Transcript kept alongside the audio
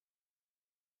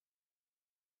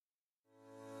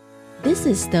This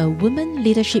is the Women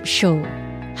Leadership Show.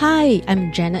 Hi,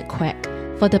 I'm Janet Quek.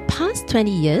 For the past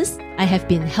 20 years, I have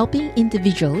been helping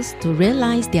individuals to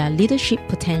realize their leadership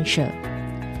potential.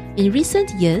 In recent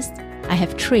years, I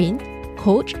have trained,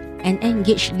 coached, and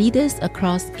engaged leaders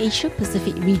across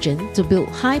Asia-Pacific region to build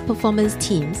high-performance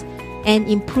teams and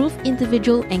improve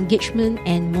individual engagement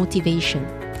and motivation.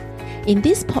 In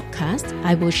this podcast,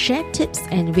 I will share tips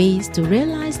and ways to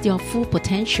realize your full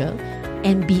potential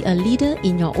and be a leader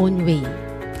in your own way.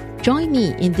 Join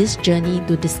me in this journey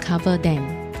to discover them.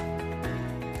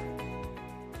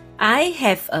 I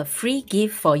have a free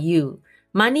gift for you,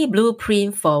 Money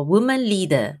Blueprint for Women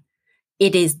Leader.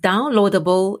 It is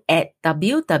downloadable at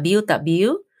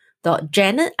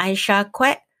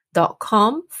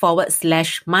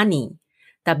www.janetaishaquek.com/money,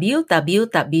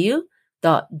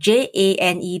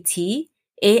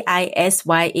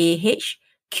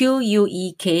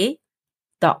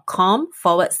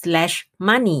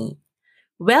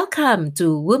 Welcome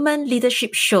to Women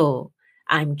Leadership Show.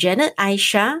 I'm Janet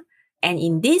Aisha, and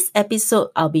in this episode,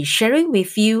 I'll be sharing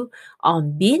with you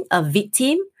on being a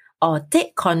victim or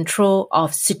take control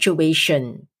of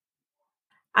situation.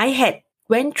 I had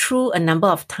went through a number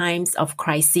of times of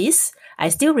crisis. I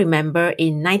still remember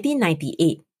in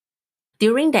 1998.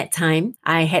 During that time,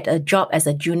 I had a job as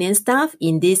a junior staff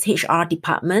in this HR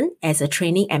department as a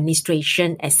training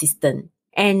administration assistant.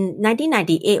 And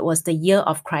 1998 was the year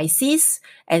of crisis,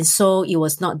 and so it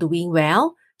was not doing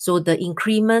well. So the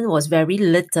increment was very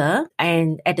little.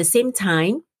 And at the same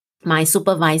time, my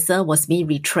supervisor was being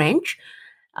retrenched.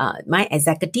 My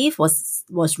executive was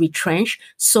retrenched.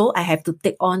 So I have to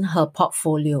take on her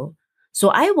portfolio. So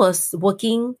I was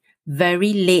working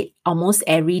very late, almost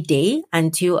every day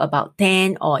until about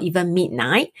 10 or even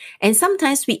midnight. And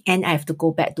sometimes weekend, I have to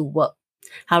go back to work.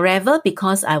 However,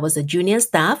 because I was a junior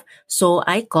staff, so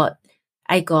I got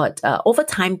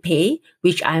overtime pay,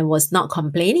 which I was not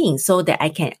complaining, so that I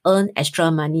can earn extra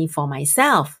money for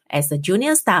myself as a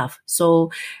junior staff.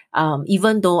 So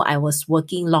even though I was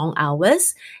working long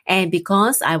hours, and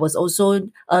because I was also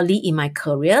early in my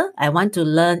career, I want to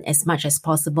learn as much as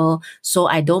possible. So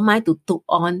I don't mind to take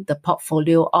on the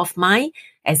portfolio of my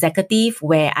executive,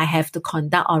 where I have to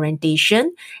conduct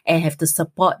orientation and have to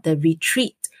support the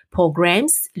retreat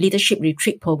programs, leadership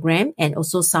retreat program, and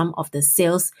also some of the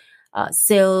sales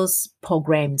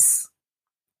programs.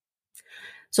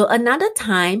 So another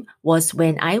time was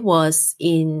when I was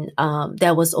in,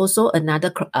 there was also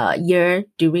another year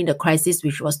during the crisis,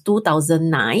 which was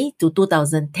 2009 to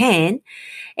 2010.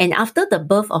 And after the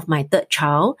birth of my third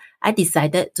child, I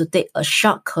decided to take a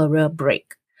short career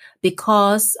break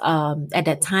because at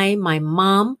that time, my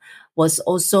mom was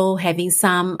also having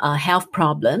some health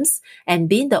problems and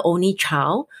being the only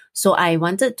child. So I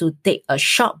wanted to take a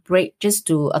short break just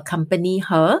to accompany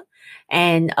her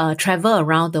and travel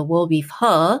around the world with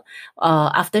her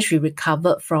after she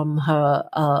recovered from her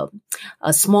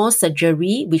a small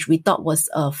surgery, which we thought was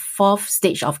a 4th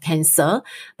stage of cancer.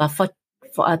 But for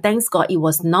thanks God, it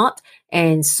was not.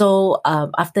 And so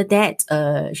after that,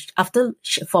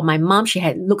 for my mom, she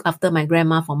had looked after my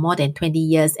grandma for more than 20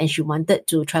 years, and she wanted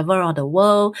to travel around the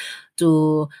world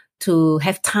to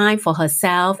have time for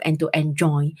herself and to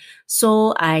enjoy.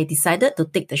 So I decided to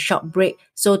take the short break,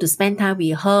 so to spend time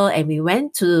with her, and we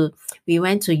went to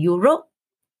Europe.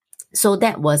 So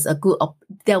that was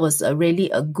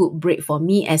really a good break for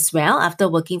me as well, after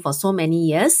working for so many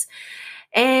years.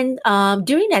 And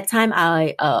during that time,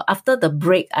 after the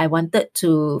break,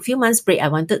 few months break, I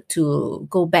wanted to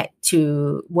go back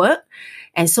to work.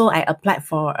 And so I applied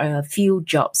for a few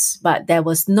jobs, but there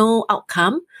was no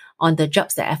outcome on the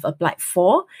jobs that I've applied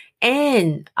for.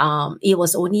 And it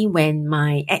was only when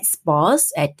my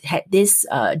ex-boss had this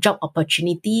job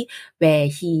opportunity where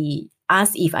he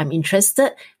asked if I'm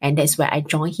interested. And that's where I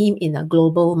joined him in a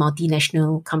global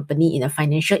multinational company in the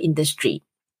financial industry.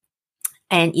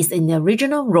 And it's in the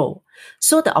regional role.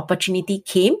 So the opportunity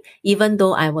came, even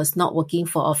though I was not working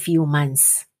for a few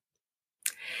months.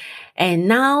 And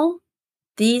now,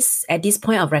 at this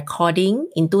point of recording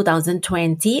in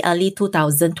early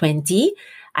 2020,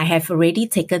 I have already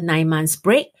taken 9 months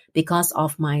break because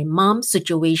of my mom's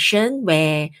situation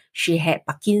where she had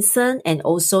Parkinson. And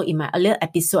also in my earlier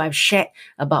episode, I've shared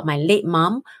about my late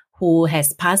mom, who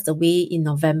has passed away in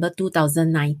November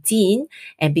 2019.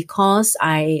 And because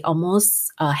I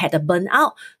almost had a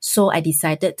burnout, so I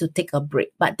decided to take a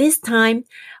break. But this time,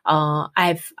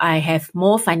 I have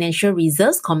more financial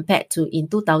reserves compared to in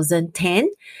 2010.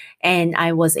 And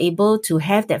I was able to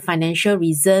have that financial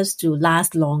reserves to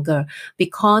last longer,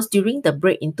 because during the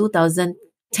break in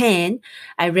 2010,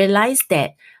 I realized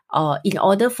that in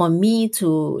order for me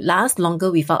to last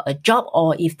longer without a job,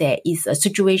 or if there is a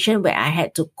situation where I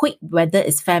had to quit, whether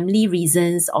it's family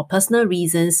reasons or personal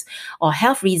reasons or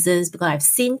health reasons, because I've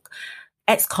seen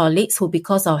ex-colleagues who,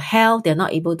 because of health, they're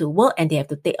not able to work and they have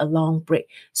to take a long break.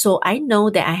 So I know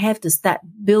that I have to start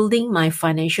building my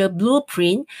financial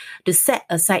blueprint to set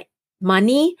aside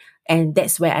money. And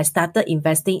that's where I started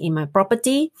investing in my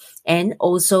property, and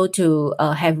also to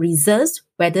have reserves,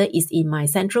 whether it's in my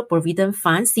Central Provident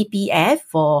Fund, CPF,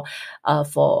 for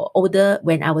older,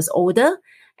 when I was older,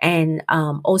 and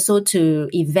also to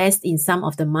invest in some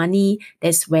of the money.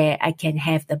 That's where I can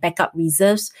have the backup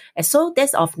reserves. And so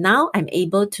that's of now, I'm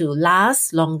able to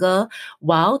last longer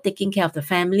while taking care of the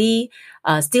family,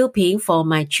 still paying for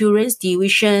my children's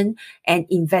tuition, and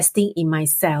investing in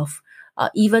myself.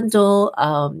 Even though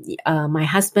my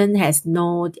husband has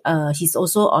he's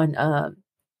also on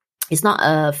it's not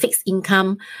a fixed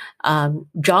income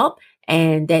job,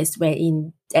 and that's where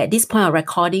at this point of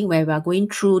recording, where we are going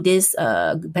through this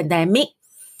pandemic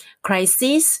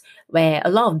crisis, where a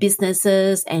lot of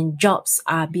businesses and jobs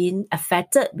are being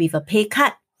affected with a pay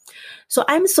cut. So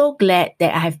I'm so glad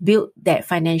that I have built that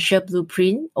financial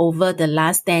blueprint over the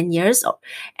last 10 years,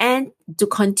 and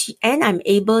I'm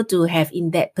able to have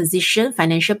in that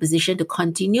financial position, to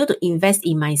continue to invest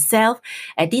in myself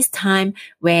at this time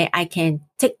where I can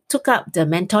took up the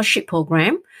mentorship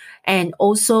program, and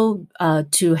also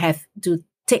to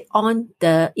take on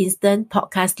the Instant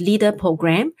Podcast Leader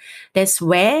program. That's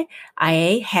where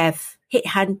I have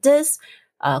headhunters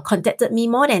contacted me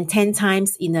more than 10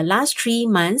 times in the last 3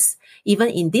 months, even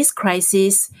in this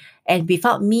crisis, and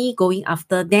without me going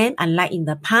after them, unlike in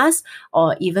the past,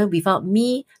 or even without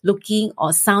me looking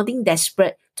or sounding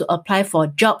desperate to apply for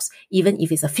jobs, even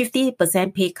if it's a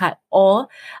 50% pay cut. Or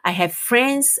I have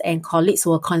friends and colleagues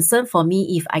who are concerned for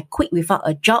me, if I quit without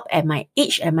a job at my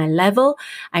age, at my level,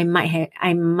 I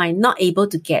might not able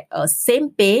to get a same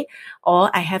pay,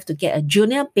 or I have to get a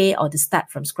junior pay, or to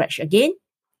start from scratch again.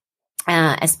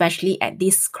 Especially at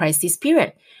this crisis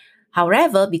period.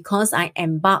 However, because I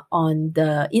embark on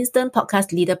the Instant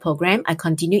Podcast Leader program, I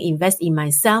continue to invest in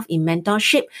myself, in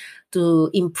mentorship, to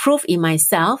improve in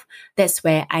myself. That's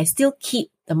where I still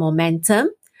keep the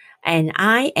momentum, and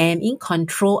I am in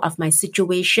control of my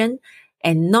situation,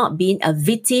 and not being a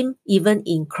victim, even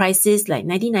in crisis like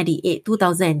 1998,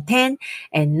 2010,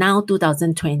 and now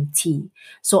 2020.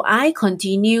 So I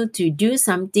continue to do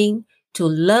something to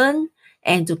learn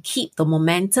and to keep the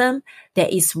momentum.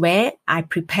 That is where I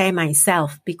prepare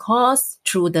myself, because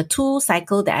through the 2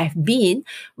 cycle that I've been,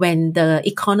 when the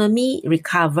economy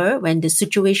recover, when the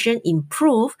situation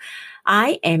improve,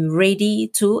 I am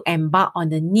ready to embark on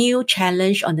the new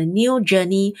challenge, on the new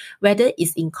journey, whether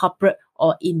it's in corporate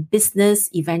or in business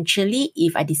eventually,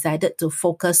 if I decided to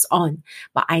focus on.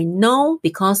 But I know,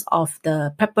 because of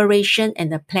the preparation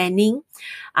and the planning,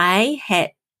 I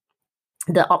had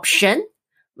the option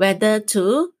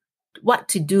what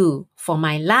to do for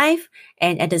my life,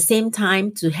 and at the same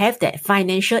time to have that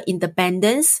financial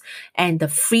independence and the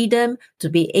freedom to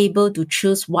be able to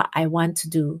choose what I want to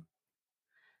do.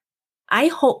 I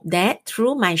hope that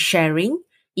through my sharing,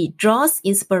 it draws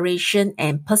inspiration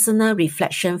and personal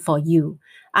reflection for you.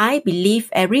 I believe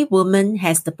every woman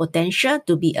has the potential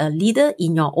to be a leader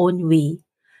in your own way.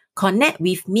 Connect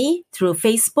with me through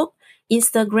Facebook,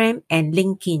 Instagram, and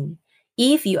LinkedIn.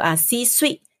 If you are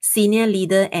C-suite, senior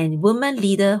leader, and woman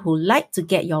leader who like to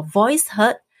get your voice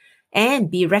heard and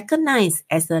be recognized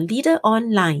as a leader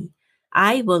online,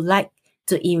 I would like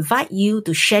to invite you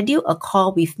to schedule a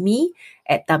call with me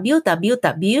at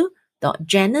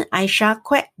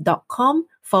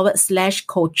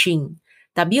www.janetaishaquek.com/coaching,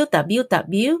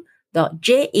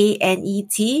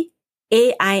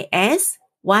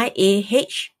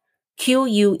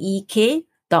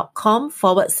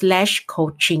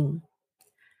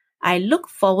 I look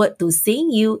forward to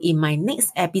seeing you in my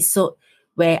next episode,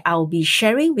 where I'll be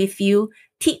sharing with you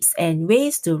tips and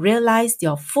ways to realize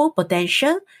your full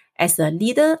potential as a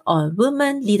leader on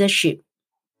women leadership.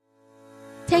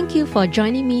 Thank you for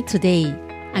joining me today.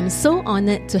 I'm so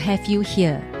honored to have you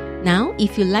here. Now,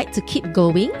 if you'd like to keep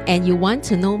going and you want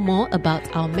to know more about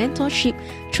our mentorship,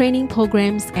 training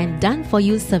programs, and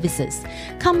done-for-you services,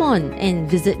 come on and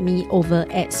visit me over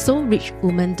at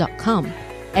soulrichwoman.com.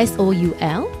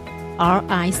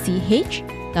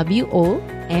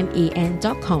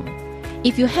 SOULRICHWOMAN.com.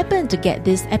 If you happen to get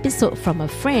this episode from a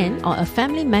friend or a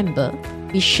family member,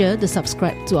 be sure to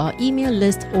subscribe to our email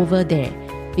list over there,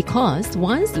 because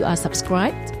once you are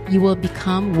subscribed, you will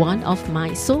become one of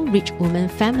my Soul Rich Woman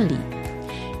family.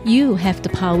 You have the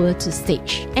power to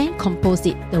stage and compose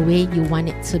it the way you want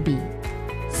it to be.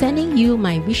 Sending you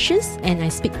my wishes, and I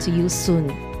speak to you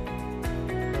soon.